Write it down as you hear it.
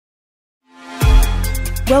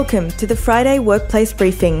Welcome to the Friday Workplace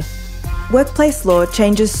Briefing. Workplace law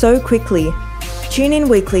changes so quickly. Tune in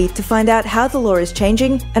weekly to find out how the law is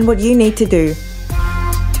changing and what you need to do.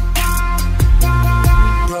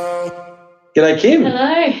 G'day, Kim.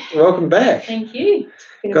 Hello. Welcome back. Thank you.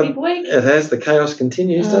 It's been a big week. It has. The chaos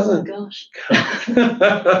continues, doesn't it? Oh, gosh.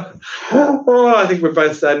 Oh, I think we're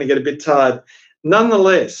both starting to get a bit tired.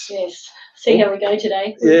 Nonetheless. Yes. See how we go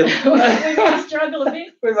today. Yeah. We may struggle a bit.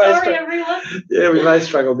 Sorry, everyone. Yeah, we may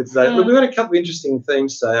struggle a bit today. Look, we've got a couple of interesting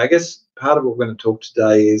themes today. I guess part of what we're going to talk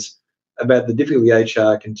today is about the difficulty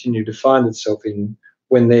HR continue to find itself in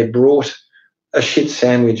when they're brought a shit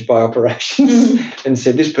sandwich by operations and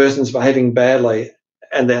said this person's behaving badly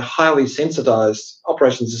and they're highly sensitised.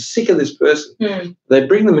 Operations are sick of this person. They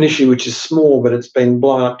bring them an issue which is small but it's been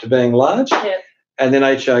blown up to being large. Yeah. And then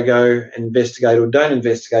HR go and investigate or don't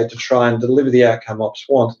investigate to try and deliver the outcome ops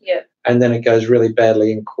want. Yeah. And then it goes really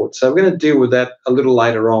badly in court. So we're going to deal with that a little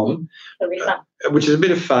later on. It'll be fun. Which is a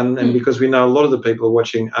bit of fun, and because we know a lot of the people who are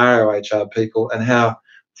watching are our HR people and how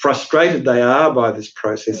frustrated they are by this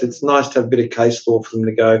process. It's nice to have a bit of case law for them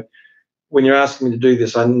to go, when you're asking me to do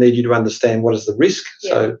this, I need you to understand what is the risk.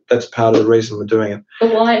 Yeah. So that's part of the reason we're doing it.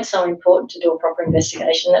 But why it's so important to do a proper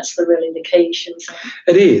investigation, that's really the key issue, isn't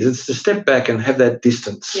it? It is. It's to step back and have that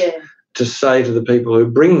distance to say to the people who are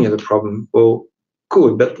bringing you the problem, well,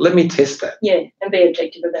 good, but let me test that. Yeah, and be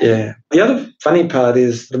objective about it. Yeah. The other funny part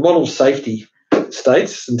is the model safety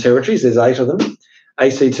states and territories, there's 8 of them.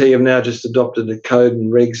 ACT have now just adopted a code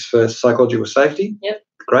and regs for psychological safety. Yep.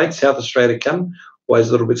 Great. South Australia come. Always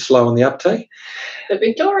a little bit slow on the uptake. But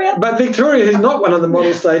Victoria, who's not one of the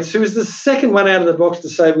model states, who is the second one out of the box to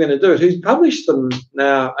say we're going to do it, who's published them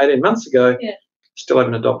now 18 months ago, still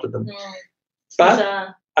haven't adopted them.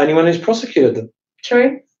 But only one who's prosecuted them.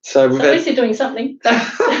 True. So at least they're doing something.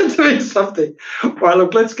 Doing something. All right,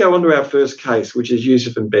 look, let's go on to our first case, which is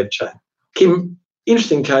Yusuf and Bev Chain. Kim,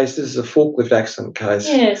 interesting case. This is a forklift accident case.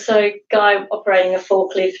 Yeah, so guy operating a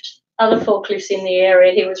forklift, other forklifts in the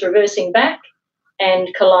area, he was reversing back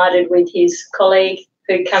and collided with his colleague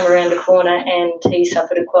who'd come around a corner, and he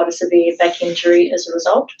suffered quite a severe back injury as a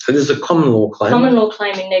result. So this is a common law claim. Common law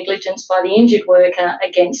claiming negligence by the injured worker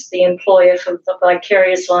against the employer for the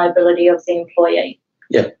vicarious liability of the employee.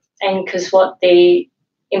 Yeah. And because what the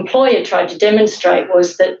employer tried to demonstrate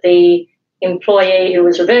was that the employee who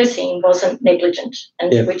was reversing wasn't negligent,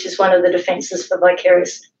 and which is one of the defences for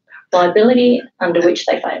vicarious liability under which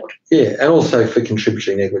they failed. Yeah, and also for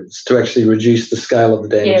contributory negligence to actually reduce the scale of the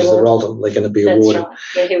damages that are ultimately going to be awarded. Right.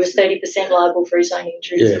 Yeah, he was 30% liable for his own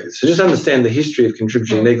injuries. Yeah, so just understand the history of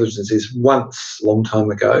contributory negligence is once, a long time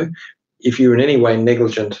ago, if you were in any way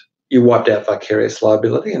negligent, you wiped out vicarious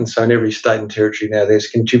liability. And so in every state and territory now there's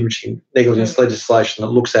contributory negligence legislation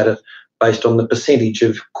that looks at it based on the percentage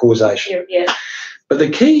of causation. Yeah. But the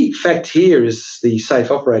key fact here is the safe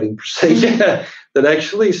operating procedure that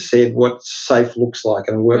actually said what safe looks like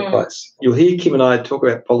in a workplace. You'll hear Kim and I talk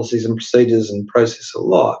about policies and procedures and process a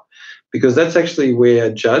lot, because that's actually where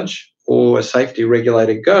a judge or a safety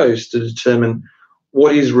regulator goes to determine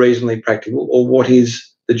what is reasonably practical or what is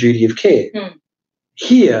the duty of care.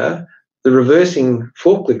 Here, the reversing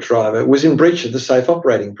forklift driver was in breach of the safe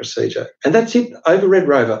operating procedure, and that's it, over Red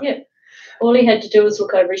Rover. Yeah. All he had to do was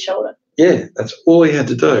look over his shoulder. Yeah, that's all he had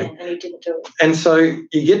to do. Yeah, and he didn't do it. And so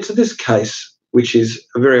you get to this case, which is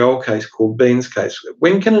a very old case called Bean's case.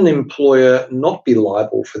 When can an employer not be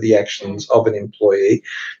liable for the actions of an employee?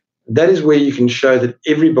 That is where you can show that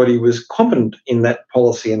everybody was competent in that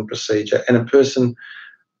policy and procedure, and a person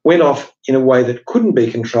went off in a way that couldn't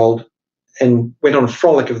be controlled and went on a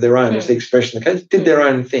frolic of their own, as the expression of the case, did their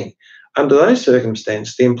own thing. Under those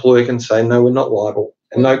circumstances, the employer can say, no, we're not liable,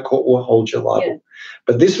 and no court will hold you liable. Yeah.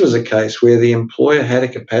 But this was a case where the employer had a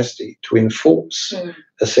capacity to enforce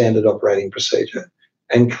a standard operating procedure,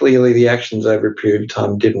 and clearly the actions over a period of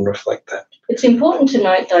time didn't reflect that. It's important to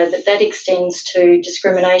note, though, that that extends to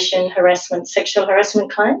discrimination, harassment, sexual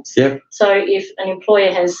harassment claims. Yep. So if an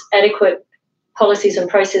employer has adequate policies and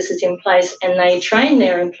processes in place and they train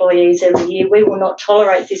their employees every year, we will not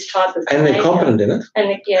tolerate this type of behaviour. And they're competent in it.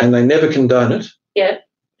 And and they never condone it. Yeah.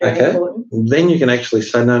 Okay. Then you can actually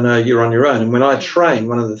say, no, you're on your own. And when I train,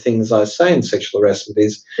 one of the things I say in sexual harassment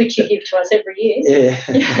is, which you give to us every year.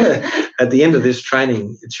 Yeah. At the end of this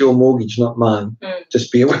training, it's your mortgage, not mine.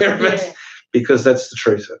 Just be aware of it, because that's the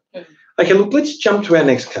truth of it. Okay, look, let's jump to our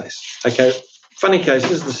next case. Okay, funny case.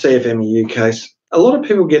 This is the CFMEU case. A lot of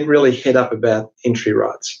people get really head up about entry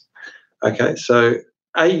rights. Okay, so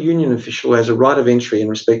a union official has a right of entry in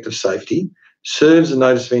respect of safety, serves a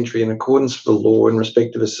notice of entry in accordance with the law in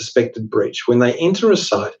respect of a suspected breach when they enter a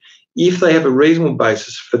site if they have a reasonable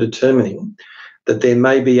basis for determining that there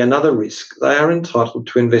may be another risk, they are entitled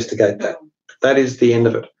to investigate that. That is the end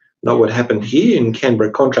of it. Not what happened here in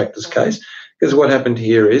Canberra Contractors case, because what happened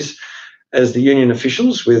here is, as the union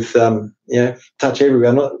officials with, touch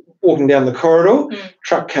everywhere, not walking down the corridor,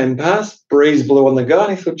 truck came past, breeze blew on the guy,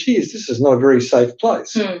 and he thought, geez, this is not a very safe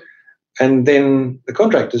place. And then the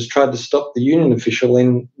contractors tried to stop the union official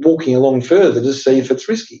in walking along further to see if it's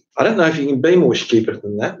risky. I don't know if you can be more stupid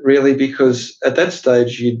than that, really, because at that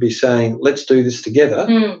stage you'd be saying, let's do this together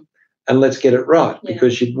and let's get it right,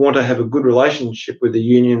 because you'd want to have a good relationship with the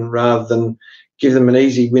union rather than give them an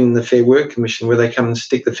easy win in the Fair Work Commission where they come and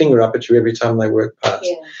stick the finger up at you every time they work past.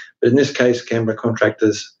 But in this case, Canberra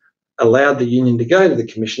Contractors allowed the union to go to the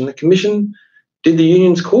Commission. The Commission did the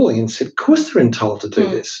union's calling and said, of course they're entitled to do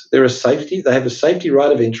this. They have a safety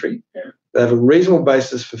right of entry. They have a reasonable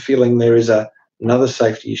basis for feeling there is another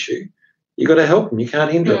safety issue. You've got to help them. You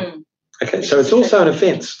can't hinder them. Okay, so it's also an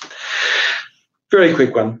offence. Very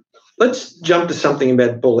quick one. Let's jump to something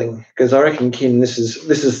about bullying, because I reckon, Kim, this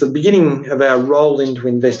is the beginning of our roll into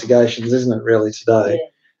investigations, isn't it, really, today?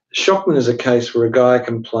 Shockman is a case where a guy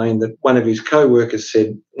complained that one of his co-workers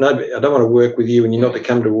said, no, I don't want to work with you and you're not to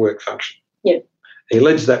come to a work function. He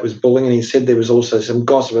alleged that was bullying, and he said there was also some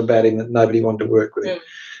gossip about him that nobody wanted to work with him.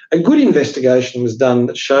 A good investigation was done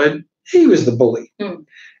that showed he was the bully. And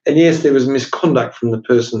yes, there was misconduct from the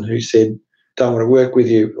person who said, don't want to work with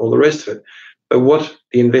you, all the rest of it. But what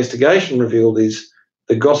the investigation revealed is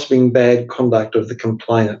the gossiping bad conduct of the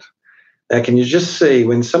complainant. Now, can you just see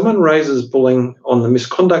when someone raises bullying on the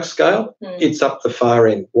misconduct scale, it's up the far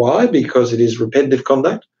end. Why? Because it is repetitive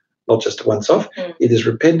conduct, not just a once-off. It is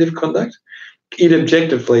repetitive conduct. It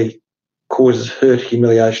objectively causes hurt,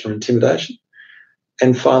 humiliation, or intimidation.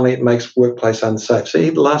 And finally, it makes workplace unsafe. See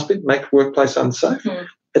the last bit, make workplace unsafe?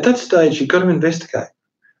 At that stage, you've got to investigate.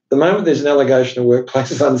 The moment there's an allegation of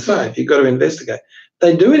workplace is unsafe, you've got to investigate.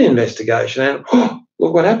 They do an investigation and,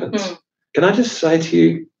 look what happens. Can I just say to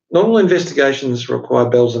you, not all investigations require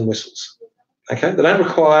bells and whistles, okay? They don't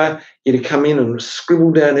require you to come in and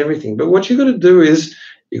scribble down everything. But what you've got to do is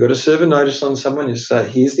you've got to serve a notice on someone. You say,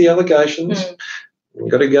 here's the allegations.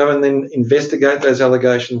 You've got to go and then investigate those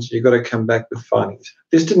allegations. You've got to come back with findings.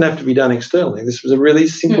 This didn't have to be done externally. This was a really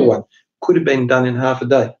simple one. Could have been done in half a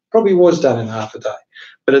day. Probably was done in half a day.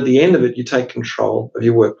 But at the end of it, you take control of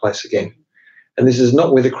your workplace again. And this is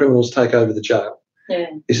not where the criminals take over the jail.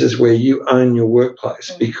 This is where you own your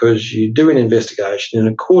workplace because you do an investigation in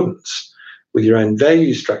accordance with your own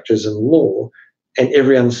value structures and law, and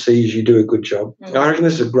everyone sees you do a good job. I reckon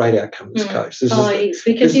this is a great outcome in this case. It is,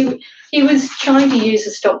 because he was trying to use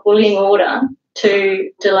a stop bullying order to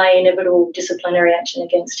delay inevitable disciplinary action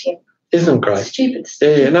against him. Isn't it great? Stupid.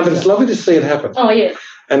 Yeah, no, but it's lovely to see it happen. Oh, yeah.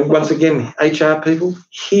 And once again, HR people,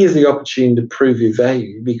 here's the opportunity to prove your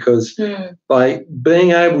value, because by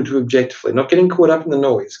being able to objectively, not getting caught up in the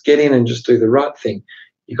noise, get in and just do the right thing,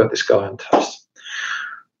 you got this guy on toast.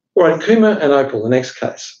 All right, Kumar and Opal, the next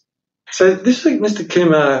case. So this week, Mr.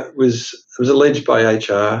 Kumar was alleged by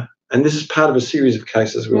HR, and this is part of a series of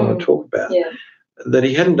cases we want to talk about, that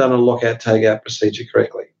he hadn't done a lockout-takeout procedure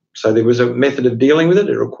correctly. So there was a method of dealing with it.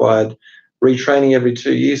 It required retraining every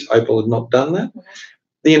 2 years. Opal had not done that.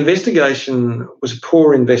 The investigation was a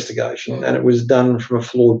poor investigation, and it was done from a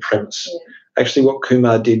flawed premise. Actually, what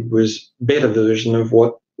Kumar did was a better version of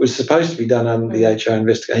what was supposed to be done under the HR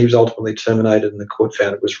investigation. He was ultimately terminated, and the court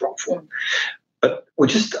found it was wrongful. But we're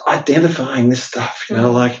just identifying this stuff,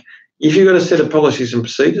 like if you've got a set of policies and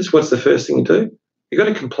procedures, what's the first thing you do? You've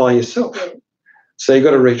got to comply yourself. So you've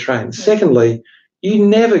got to retrain. Secondly, you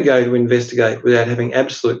never go to investigate without having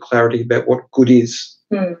absolute clarity about what good is.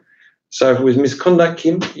 So if it was misconduct,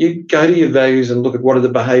 Kim, you go to your values and look at what are the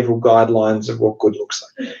behavioural guidelines of what good looks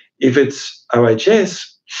like. If it's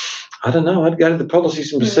OHS, I don't know, I'd go to the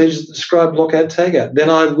policies and procedures that describe lockout-takeout. Then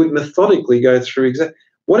I would methodically go through exactly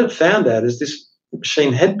what it found out is this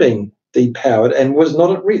machine had been depowered and was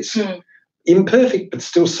not at risk. Imperfect, but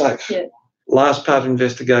still safe. Last part of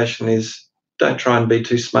investigation is don't try and be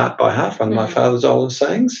too smart by half, one of my father's old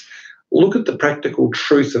sayings. Look at the practical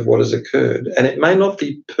truth of what has occurred, and it may not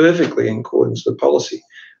be perfectly in accordance with policy,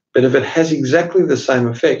 but if it has exactly the same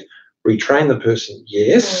effect, retrain the person,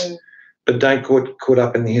 yes, but don't get caught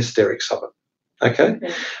up in the hysterics of it,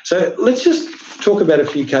 okay? So let's just talk about a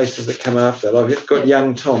few cases that come after that. I've got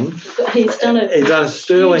young Tom. He's done a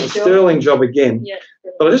sterling job again.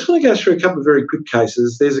 But I just want to go through a couple of very quick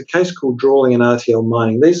cases. There's a case called Drawling and RTL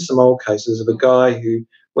Mining. These are some old cases of a guy who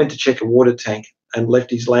went to check a water tank and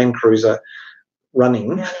left his Land Cruiser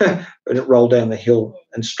running and it rolled down the hill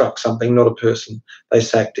and struck something, not a person. They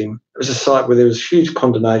sacked him. It was a site where there was huge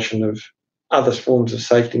condemnation of other forms of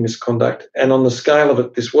safety misconduct. And on the scale of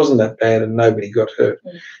it, this wasn't that bad and nobody got hurt.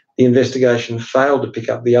 The investigation failed to pick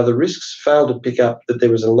up the other risks, failed to pick up that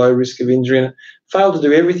there was a low risk of injury in it, failed to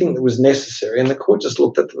do everything that was necessary. And the court just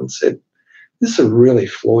looked at them and said, this is a really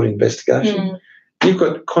flawed investigation. You've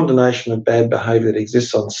got condonation of bad behaviour that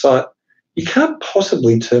exists on site. You can't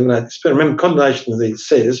possibly terminate this. But remember, condonation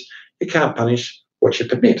says you can't punish what you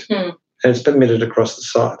permit. And it's permitted across the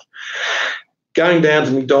site. Going down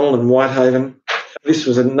to McDonald and Whitehaven, this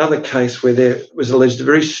was another case where there was alleged a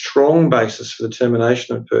very strong basis for the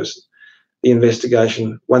termination of a person. The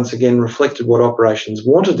investigation once again reflected what operations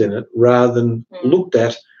wanted in it rather than looked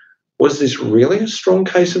at, was this really a strong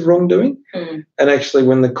case of wrongdoing? And actually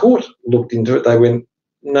when the court looked into it, they went,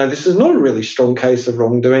 no, this is not a really strong case of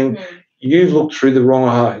wrongdoing. You've looked through the wrong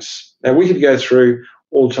eyes. Now, we could go through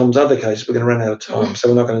all Tom's other cases. We're going to run out of time, so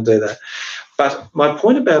we're not going to do that. But my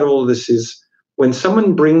point about all of this is when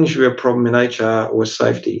someone brings you a problem in HR or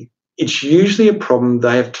safety, it's usually a problem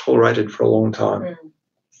they have tolerated for a long time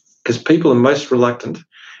because people are most reluctant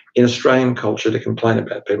in Australian culture to complain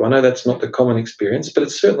about people. I know that's not the common experience, but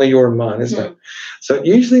it's certainly your and mine, isn't it? So it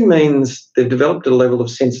usually means they've developed a level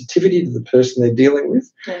of sensitivity to the person they're dealing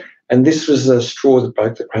with, and this was the straw that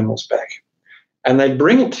broke the camel's back. And they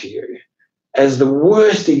bring it to you as the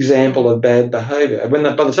worst example of bad behaviour.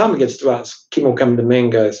 By the time it gets to us, Kim will come to me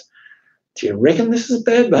and goes, do you reckon this is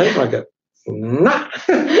bad behaviour? I go,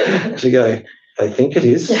 nah. She go, they think it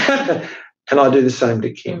is. And I do the same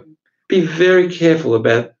to Kim. Be very careful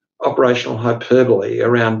about operational hyperbole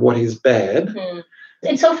around what is bad.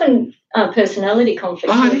 It's often personality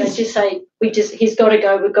conflict. They just say, he's got to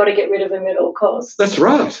go, we've got to get rid of him at all costs. That's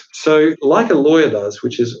right. So like a lawyer does,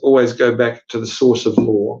 which is always go back to the source of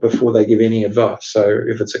law before they give any advice. So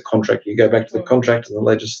if it's a contract, you go back to the contract and the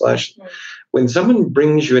legislation. When someone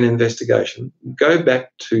brings you an investigation, go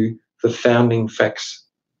back to the founding facts.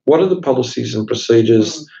 What are the policies and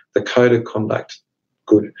procedures, the code of conduct?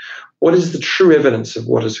 Good. What is the true evidence of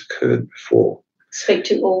what has occurred before? Speak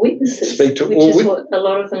to all witnesses, which is what a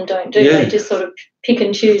lot of them don't do. They just sort of pick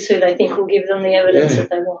and choose who they think will give them the evidence that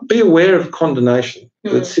they want. Be aware of condonation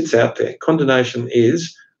that sits out there. Condonation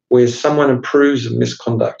is where someone approves of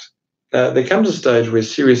misconduct. There comes a stage where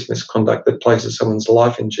serious misconduct that places someone's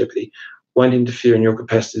life in jeopardy won't interfere in your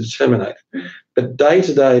capacity to terminate. But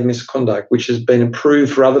day-to-day misconduct, which has been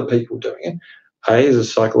approved for other people doing it, is a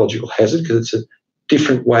psychological hazard because it's a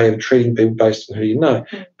different way of treating people based on who you know.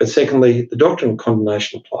 But secondly, the doctrine of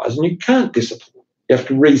condonation applies and you can't discipline. You have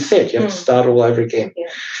to reset. You have to start all over again.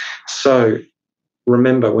 So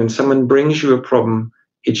remember, when someone brings you a problem,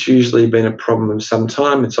 it's usually been a problem of some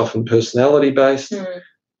time. It's often personality-based.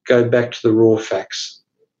 Go back to the raw facts.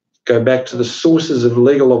 Go back to the sources of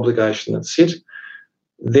legal obligation that sit.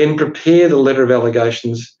 Then prepare the letter of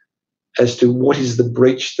allegations as to what is the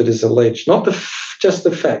breach that is alleged, not just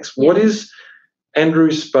the facts. What is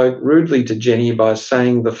Andrew spoke rudely to Jenny by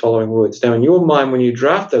saying the following words. Now, in your mind, when you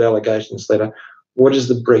draft that allegations letter, what is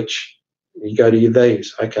the breach? You go to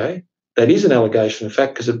these, okay, that is an allegation of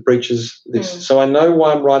fact because it breaches this. So I know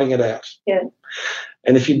why I'm writing it out.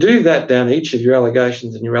 And if you do that down each of your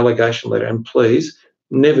allegations in your allegation letter, and please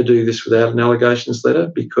never do this without an allegations letter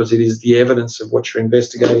because it is the evidence of what you're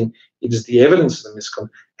investigating. It is the evidence of the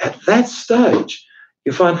misconduct. At that stage,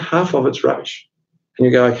 you find half of it's rubbish. And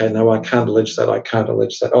you go, okay, no, I can't allege that. I can't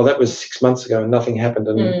allege that. Oh, that was 6 months ago and nothing happened.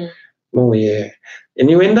 And, And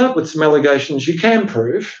you end up with some allegations you can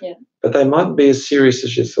prove, but they mightn't be as serious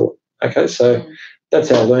as you thought. Okay, so that's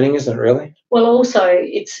our learning, isn't it, really? Well, also,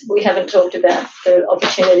 we haven't talked about the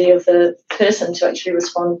opportunity of the person to actually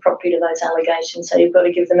respond properly to those allegations. So you've got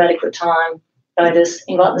to give them adequate time, notice,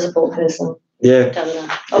 invite the support person.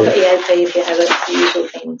 Offer EAP if you have it, the usual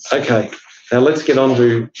things. Okay. Now let's get on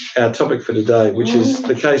to our topic for today, which is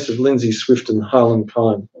the case of Lindsay Swift and Highland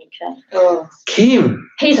Pine. Okay.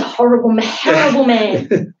 Kim. He's a horrible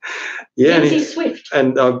man. Lindsay Swift.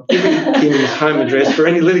 And I've given Kim his home address for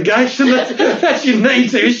any litigation that you need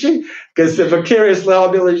to issue because the vicarious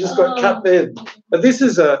liability just got cut there. But this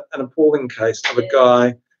is an appalling case of a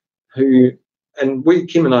guy who, and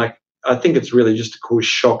Kim and I think it's really just to cause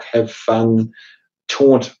shock, have fun,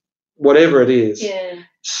 taunt, whatever it is.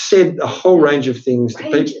 Said a whole range of things to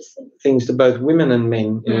people, things to both women and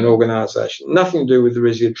men in an organisation. Nothing to do with whether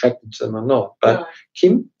you're attracted to them or not. But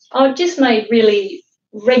Kim? I've just made really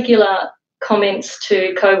regular comments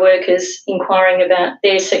to co-workers inquiring about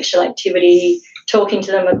their sexual activity, talking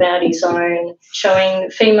to them about his own,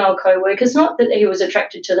 showing female co-workers, not that he was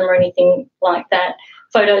attracted to them or anything like that,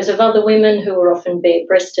 photos of other women who were often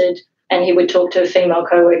bare-breasted, and he would talk to female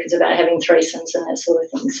co-workers about having threesomes and that sort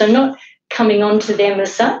of thing. So not coming on to them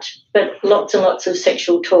as such, but lots and lots of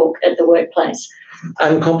sexual talk at the workplace.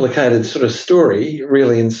 Uncomplicated sort of story,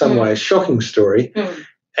 really, in some ways, shocking story,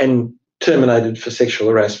 and terminated for sexual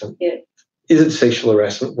harassment. Yeah. Is it sexual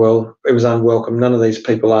harassment? Well, it was unwelcome. None of these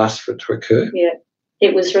people asked for it to occur. Yeah.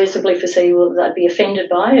 It was reasonably foreseeable that they'd be offended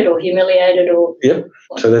by it or humiliated or... Yep,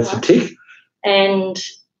 so that's a tick. And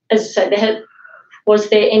as I say, was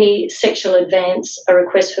there any sexual advance, a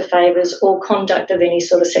request for favours or conduct of any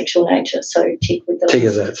sort of sexual nature? So tick with the... Tick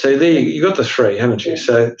is that. So there you got the three, haven't you? Yeah.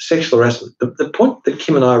 So sexual harassment. The point that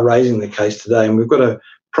Kim and I are raising the case today, and we've got a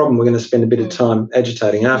problem we're going to spend a bit of time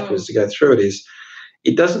agitating afterwards to go through it, is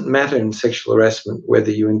it doesn't matter in sexual harassment whether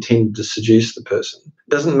you intended to seduce the person. It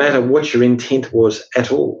doesn't matter what your intent was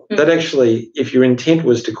at all. That actually, if your intent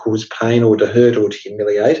was to cause pain or to hurt or to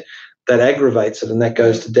humiliate, that aggravates it, and that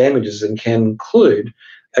goes to damages and can include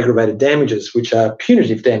aggravated damages, which are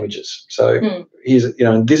punitive damages. So here's,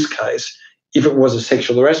 in this case, if it was a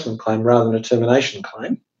sexual harassment claim rather than a termination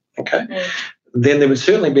claim, then there would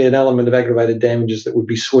certainly be an element of aggravated damages that would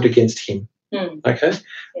be sought against him. Okay,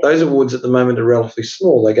 those awards at the moment are relatively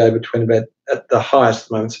small. They go between about, at the highest at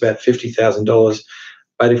the moment, it's about $50,000.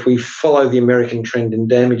 But if we follow the American trend in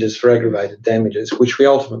damages for aggravated damages, which we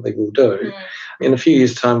ultimately will do, in a few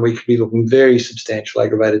years' time we could be looking very substantial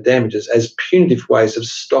aggravated damages as punitive ways of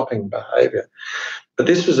stopping behaviour. But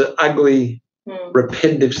this was an ugly,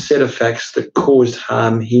 repetitive set of facts that caused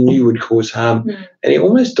harm, he knew would cause harm, and he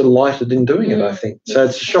almost delighted in doing it, I think. So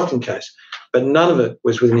it's a shocking case. But none of it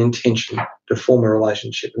was with an intention to form a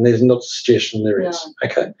relationship, and there's not a suggestion there is.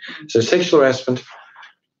 Okay, so sexual harassment,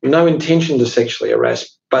 no intention to sexually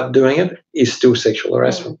harass, but doing it is still sexual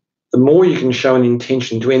harassment. The more you can show an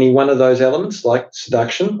intention to any one of those elements, like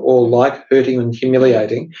seduction or like hurting and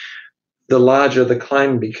humiliating, the larger the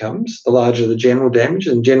claim becomes, the larger the general damage,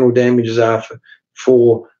 and general damages are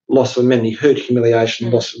for loss of amenity, hurt,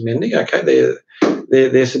 humiliation, loss of amenity. Okay,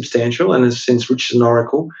 they're substantial, and since Richardson and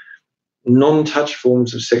Oracle, non-touch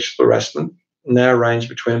forms of sexual harassment now range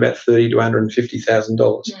between about $30,000 to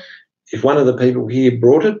 $150,000. If one of the people here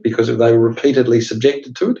brought it because they were repeatedly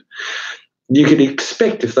subjected to it, you could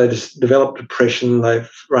expect if they just developed depression, they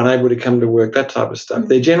were unable to come to work, that type of stuff,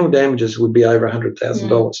 their general damages would be over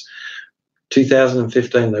 $100,000.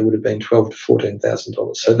 2015, they would have been $12,000 to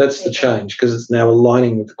 $14,000. So that's the change, because it's now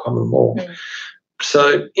aligning with the common law.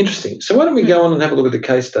 So interesting. So why don't we go on and have a look at the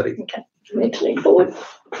case study? Okay, mentally forward.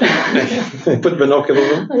 Put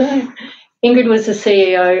binoculars on. I know. Ingrid was the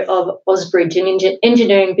CEO of Osbridge, an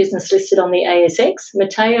engineering business listed on the ASX.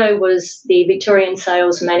 Matteo was the Victorian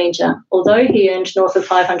sales manager. Although he earned north of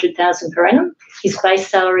 $500,000 per annum, his base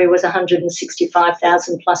salary was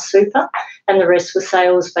 $165,000 plus super, and the rest were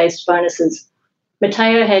sales-based bonuses.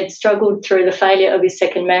 Matteo had struggled through the failure of his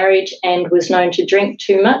second marriage and was known to drink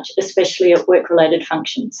too much, especially at work-related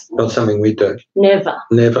functions. Not something we do. Never.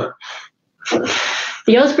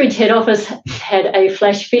 The Osbridge head office had a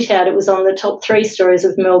flash fit-out. It was on the top 3 stories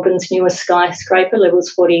of Melbourne's newest skyscraper, levels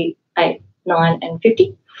 48, 9 and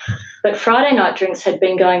 50. But Friday night drinks had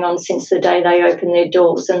been going on since the day they opened their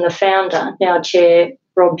doors, and the founder, now chair,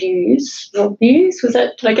 Rob Hughes, was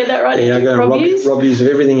that, did I get that right? Yeah, Rob Hughes of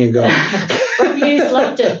everything you got. Rob Hughes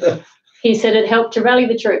loved it. He said it helped to rally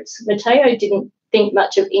the troops. Matteo didn't think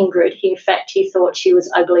much of Ingrid. In fact, he thought she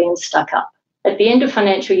was ugly and stuck up. At the end of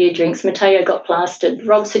financial year drinks, Matteo got plastered.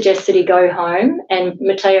 Rob suggested he go home, and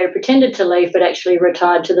Matteo pretended to leave but actually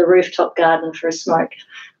retired to the rooftop garden for a smoke.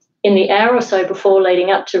 In the hour or so before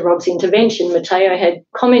leading up to Rob's intervention, Matteo had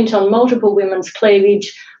comment on multiple women's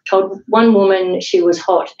cleavage, told one woman she was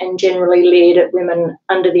hot, and generally leered at women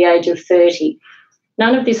under the age of 30.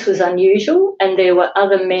 None of this was unusual, and there were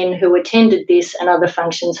other men who attended this and other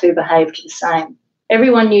functions who behaved the same.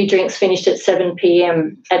 Everyone knew drinks finished at 7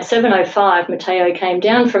 p.m. At 7:05, Matteo came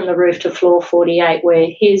down from the roof to floor 48, where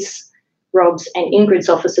his, Rob's and Ingrid's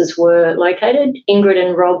offices were located. Ingrid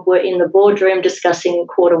and Rob were in the boardroom discussing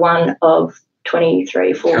Q1 of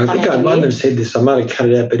 23-4. I think I might have said this, I might have cut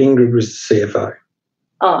it out, but Ingrid was the CFO.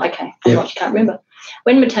 Oh, okay. I can't remember.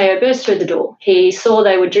 When Matteo burst through the door, he saw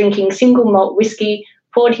they were drinking single malt whiskey,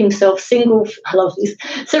 poured himself several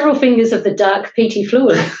fingers of the dark peaty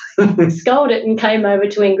fluid, scolded and came over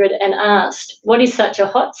to Ingrid and asked, "What is such a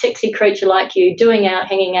hot, sexy creature like you doing out,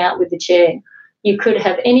 hanging out with the chair? You could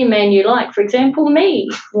have any man you like, for example, me.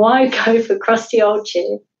 Why go for crusty old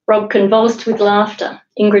chair?" Rob convulsed with laughter.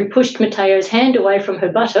 Ingrid pushed Matteo's hand away from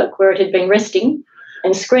her buttock, where it had been resting,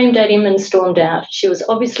 and screamed at him and stormed out. She was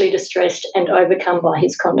obviously distressed and overcome by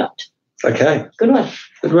his conduct. Okay. Good one.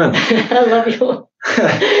 Good one. I love you all.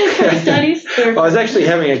 Case studies. I was actually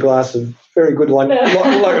having a glass of very good wine, like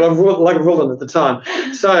a Rulden at the time.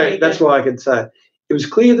 So that's why I could say it was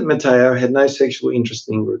clear that Matteo had no sexual interest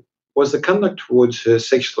in Ingrid. Was the conduct towards her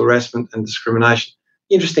sexual harassment and discrimination?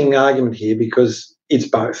 Interesting argument here because it's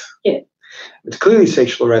both. Yeah. It's clearly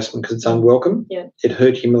sexual harassment because it's unwelcome. Yeah. It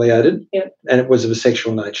hurt, humiliated. Yeah. And it was of a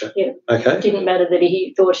sexual nature. Yeah. Okay. It didn't matter that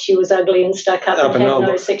he thought she was ugly and stuck up and had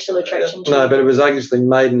no sexual attraction to No, her. but it was obviously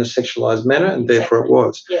made in a sexualised manner and therefore it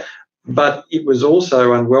was. Yeah. But it was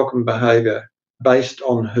also unwelcome behaviour based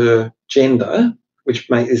on her gender, which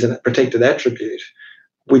is a protected attribute,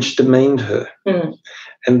 which demeaned her. Mm.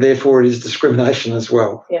 And therefore it is discrimination as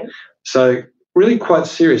well. Yeah. So really quite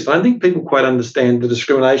serious. I don't think people quite understand the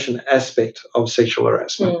discrimination aspect of sexual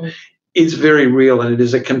harassment. Mm. It's very real and it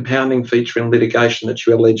is a compounding feature in litigation that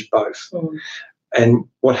you allege both. Mm. And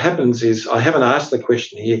what happens is, I haven't asked the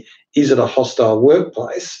question here, is it a hostile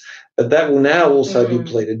workplace? But that will now also be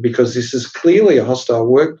pleaded because this is clearly a hostile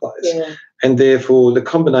workplace. Yeah. And therefore the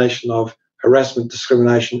combination of harassment,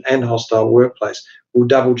 discrimination and hostile workplace will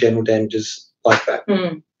double general damages like that.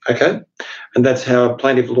 Mm. Okay? And that's how a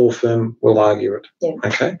plaintiff law firm will argue it. Yeah.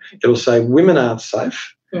 Okay? It'll say women aren't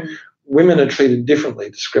safe. Mm. Women are treated differently,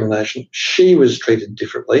 discrimination. She was treated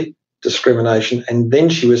differently, discrimination. And then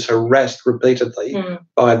she was harassed repeatedly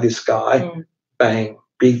by this guy. Bang,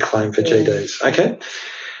 big claim for GDs. Okay?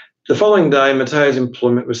 The following day, Matteo's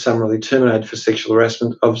employment was summarily terminated for sexual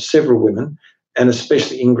harassment of several women and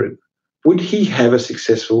especially Ingrid. Would he have a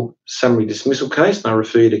successful summary dismissal case? And I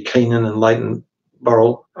refer you to Keenan and Leighton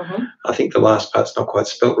Borrell. Mm-hmm. I think the last part's not quite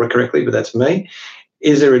spelt correctly, but that's me.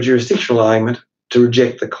 Is there a jurisdictional argument to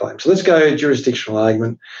reject the claim? So let's go jurisdictional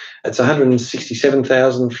argument. It's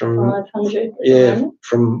 $167,000 from 500.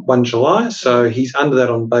 from 1 July. So he's under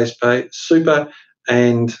that on base pay, super,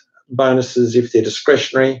 and bonuses if they're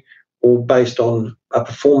discretionary or based on a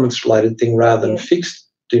performance-related thing rather than fixed,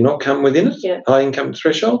 do not come within it, high income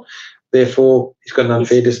threshold. Therefore, he's got an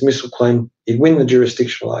unfair dismissal claim. He'd win the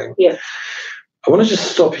jurisdictional argument. Yeah. I want to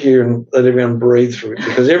just stop here and let everyone breathe through it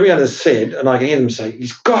because everyone has said, and I can hear them say,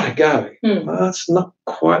 he's got to go. Well, that's not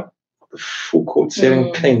quite the full court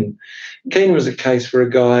setting. Keenan was a case where a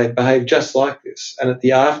guy behaved just like this, and at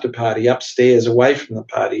the after party upstairs away from the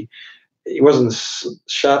party, he wasn't the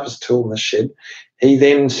sharpest tool in the shed. He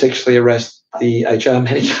then sexually harassed the HR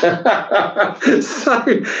manager. So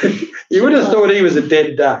you would have thought he was a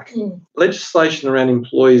dead duck. Legislation around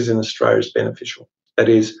employees in Australia is beneficial. That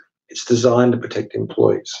is, it's designed to protect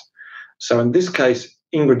employees. So in this case,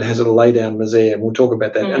 Ingrid has a lay-down misere, and we'll talk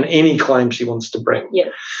about that, and any claim she wants to bring. Yeah.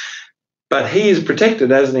 But he is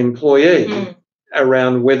protected as an employee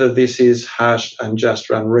around whether this is harsh,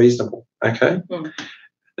 unjust or unreasonable, okay?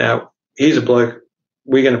 Now, here's a bloke,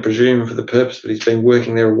 we're going to presume for the purpose that he's been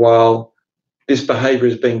working there a while, this behaviour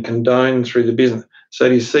has been condoned through the business. So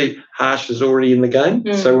do you see harsh is already in the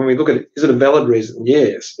game? So when we look at it, is it a valid reason?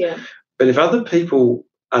 Yes. Yeah. But if other people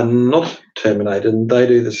are not terminated and they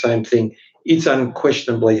do the same thing, it's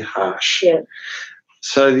unquestionably harsh. Yeah.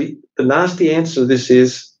 So the nasty answer to this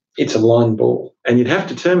is it's a line ball and you'd have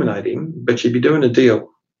to terminate him, but you'd be doing a deal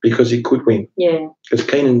because he could win. Yeah. Because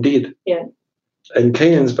Keenan did. Yeah. And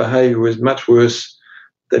Keenan's behaviour was much worse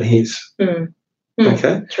than his.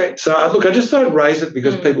 Okay? True. So, look, I just thought I'd raise it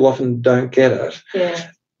because people often don't get it.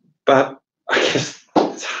 Yeah. But I guess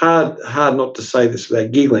it's hard not to say this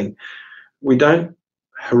without giggling. We don't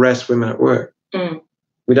harass women at work.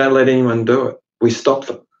 We don't let anyone do it. We stop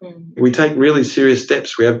them. We take really serious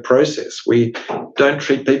steps. We have process. We don't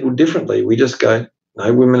treat people differently. We just go,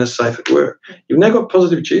 no, women are safe at work. You've now got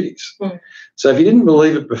positive duties. So if you didn't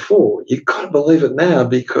believe it before, you've got to believe it now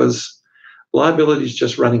because liability is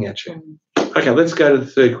just running at you. Okay, let's go to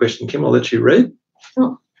the third question. Kim, I'll let you read.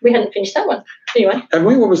 Oh, we hadn't finished that one. Anyway. Have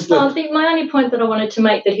we? What was that? My only point that I wanted to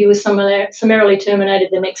make that he was summarily terminated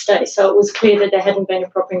the next day, so it was clear that there hadn't been a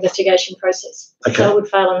proper investigation process. Okay. So it would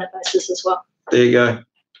fail on that basis as well. There you go.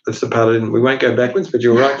 That's the part I didn't. We won't go backwards, but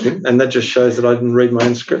you're right, Kim, and that just shows that I didn't read my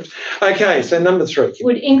own script. Okay, so number 3, Kim.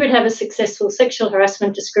 Would Ingrid have a successful sexual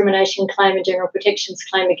harassment, discrimination claim and general protections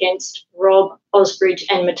claim against Rob, Osbridge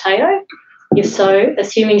and Matteo? If so,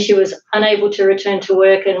 assuming she was unable to return to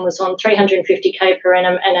work and was on $350K per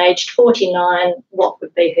annum and aged 49, what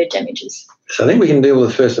would be her damages? So I think we can deal with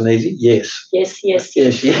the first one easy. Yes. Yes.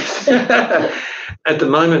 At the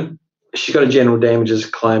moment, she's got a general damages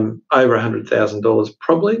claim over $100,000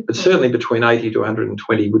 probably, but certainly between 80 to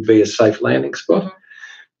 120 would be a safe landing spot.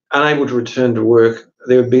 Unable to return to work,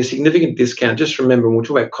 there would be a significant discount. Just remember, and we'll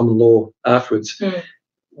talk about common law afterwards,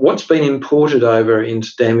 what's been imported over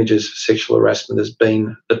into damages for sexual harassment has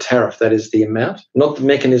been the tariff, that is the amount, not the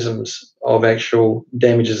mechanisms of actual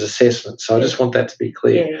damages assessment. So I just want that to be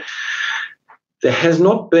clear. Yeah. There has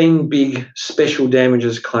not been big special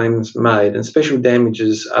damages claims made, and special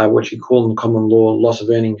damages are what you call in common law loss of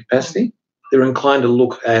earning capacity. They're inclined to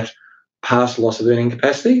look at past loss of earning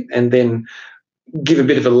capacity and then give a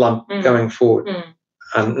bit of a lump going forward.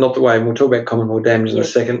 Not the way, and we'll talk about common law damage in a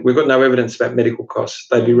second. We've got no evidence about medical costs.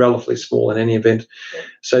 They'd be relatively small in any event. Yeah.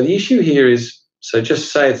 So the issue here is, so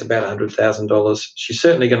just say it's about $100,000. She's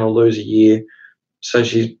certainly going to lose a year. So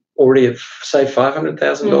she's already at, say,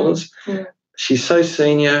 $500,000. She's so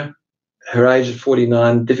senior, her age is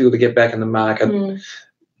 49, difficult to get back in the market. I'm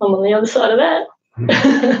on the other side of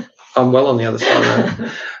that. I'm well on the other side of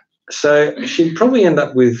that. So she'd probably end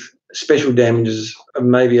up with special damages of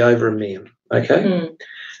maybe over $1 million, okay?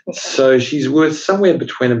 So she's worth somewhere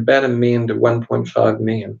between about $1 million to $1.5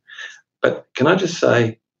 million. But can I just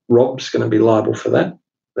say, Rob's going to be liable for that.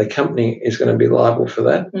 The company is going to be liable for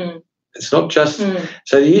that. It's not just...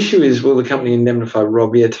 So the issue is, will the company indemnify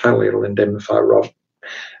Rob? Yeah, totally, it'll indemnify Rob.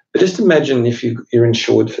 But just imagine if you're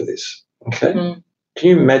insured for this, okay? Can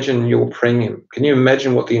you imagine your premium? Can you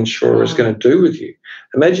imagine what the insurer is going to do with you?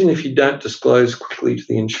 Imagine if you don't disclose quickly to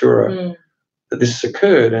the insurer that this has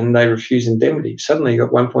occurred and they refuse indemnity. Suddenly you've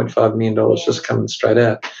got $1.5 million just coming straight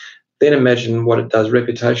out. Then imagine what it does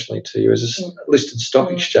reputationally to you as a listed stock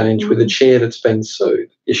exchange with a share that's been sued.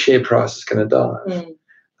 Your share price is going to dive.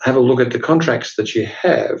 Have a look at the contracts that you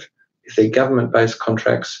have, if they're government-based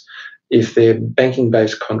contracts, if they're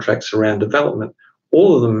banking-based contracts around development.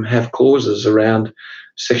 All of them have clauses around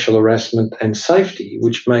sexual harassment and safety,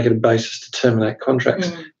 which make it a basis to terminate contracts.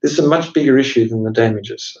 This is a much bigger issue than the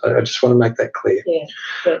damages. I just want to make that clear.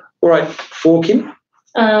 Yeah. All right, for Kim?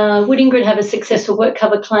 Would Ingrid have a successful work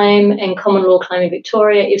cover claim and common law claim in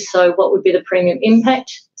Victoria? If so, what would be the premium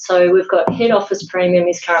impact? So we've got head office premium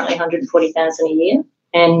is currently $140,000 a year,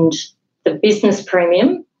 and the business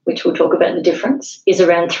premium, which we'll talk about the difference, is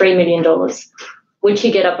around $3 million. Would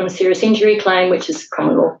she get up on a serious injury claim, which is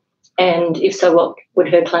common law? And if so, what would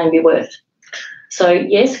her claim be worth? So,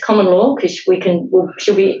 yes, common law, because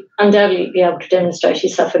she'll be undoubtedly be able to demonstrate she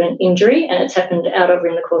suffered an injury and it's happened out of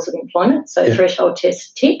in the course of employment. So threshold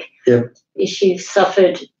test tick. If she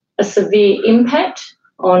suffered a severe impact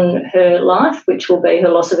on her life, which will be her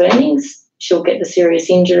loss of earnings, she'll get the serious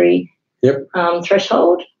injury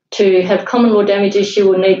threshold. To have common law damages, she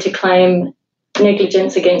will need to claim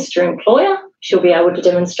negligence against her employer. She'll be able to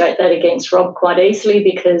demonstrate that against Rob quite easily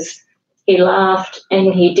because he laughed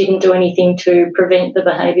and he didn't do anything to prevent the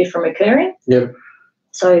behaviour from occurring.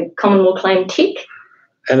 So common law claim tick.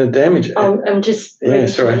 And a damage. I'm just...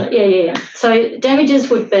 sorry. So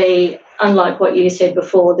damages would be, unlike what you said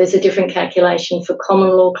before, there's a different calculation for common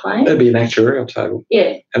law claim. That'd be an actuarial table.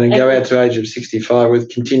 And then go out to age of 65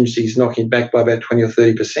 with contingencies knocking back by about 20 or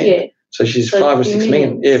 30%. So she's $5 or $6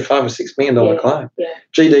 million. $5 or $6 million claim.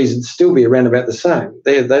 GDs would still be around about the same.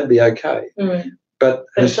 They'd be okay. But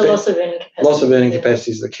it's a loss of earning capacity. Loss of earning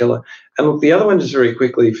capacity is the killer. And look, the other one, just very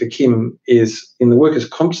quickly for Kim, is in the workers'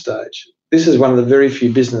 comp stage. This is one of the very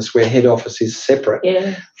few business where head office is separate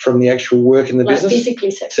from the actual work in the business.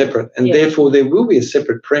 Physically separate. And therefore there will be a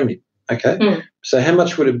separate premium. Okay. So how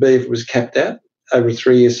much would it be if it was capped out over a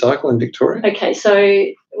 3-year cycle in Victoria? Okay, so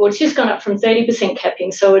it's just gone up from 30%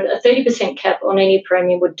 capping. So a 30% cap on any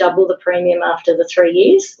premium would double the premium after the 3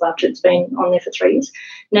 years, after it's been on there for 3 years.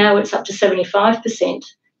 Now it's up to 75%.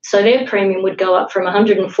 So their premium would go up from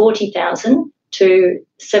 $140,000 to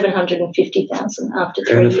 $750,000 after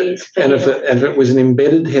 3 years. And if it was an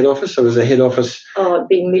embedded head office, or was a head office? Oh, it'd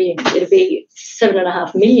be millions. It'd be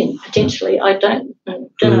 $7.5 million potentially. I don't know.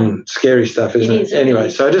 Scary stuff, isn't it? Anyway,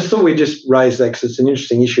 so I just thought we'd just raise that because it's an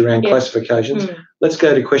interesting issue around classifications. Let's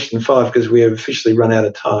go to question 5 because we have officially run out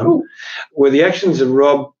of time. Were the actions of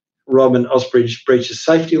Rob and Osbridge breach of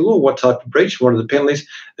safety law? What type of breach? What are the penalties?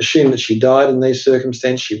 Assume that she died in these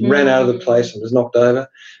circumstances. She ran out of the place and was knocked over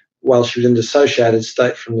while she was in dissociated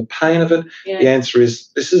state from the pain of it. The answer is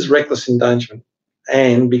this is reckless endangerment.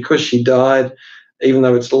 And because she died, even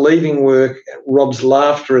though it's leaving work, Rob's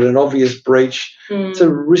laughter at an obvious breach, it's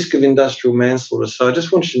a risk of industrial manslaughter. So I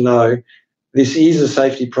just want you to know this is a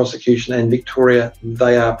safety prosecution, and Victoria,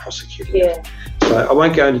 they are prosecuting. So I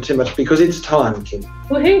won't go into too much because it's time, Kim.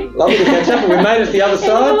 Woohoo. Lovely to catch up. We made it to the other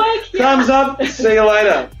side. Thumbs up. See you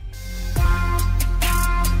later.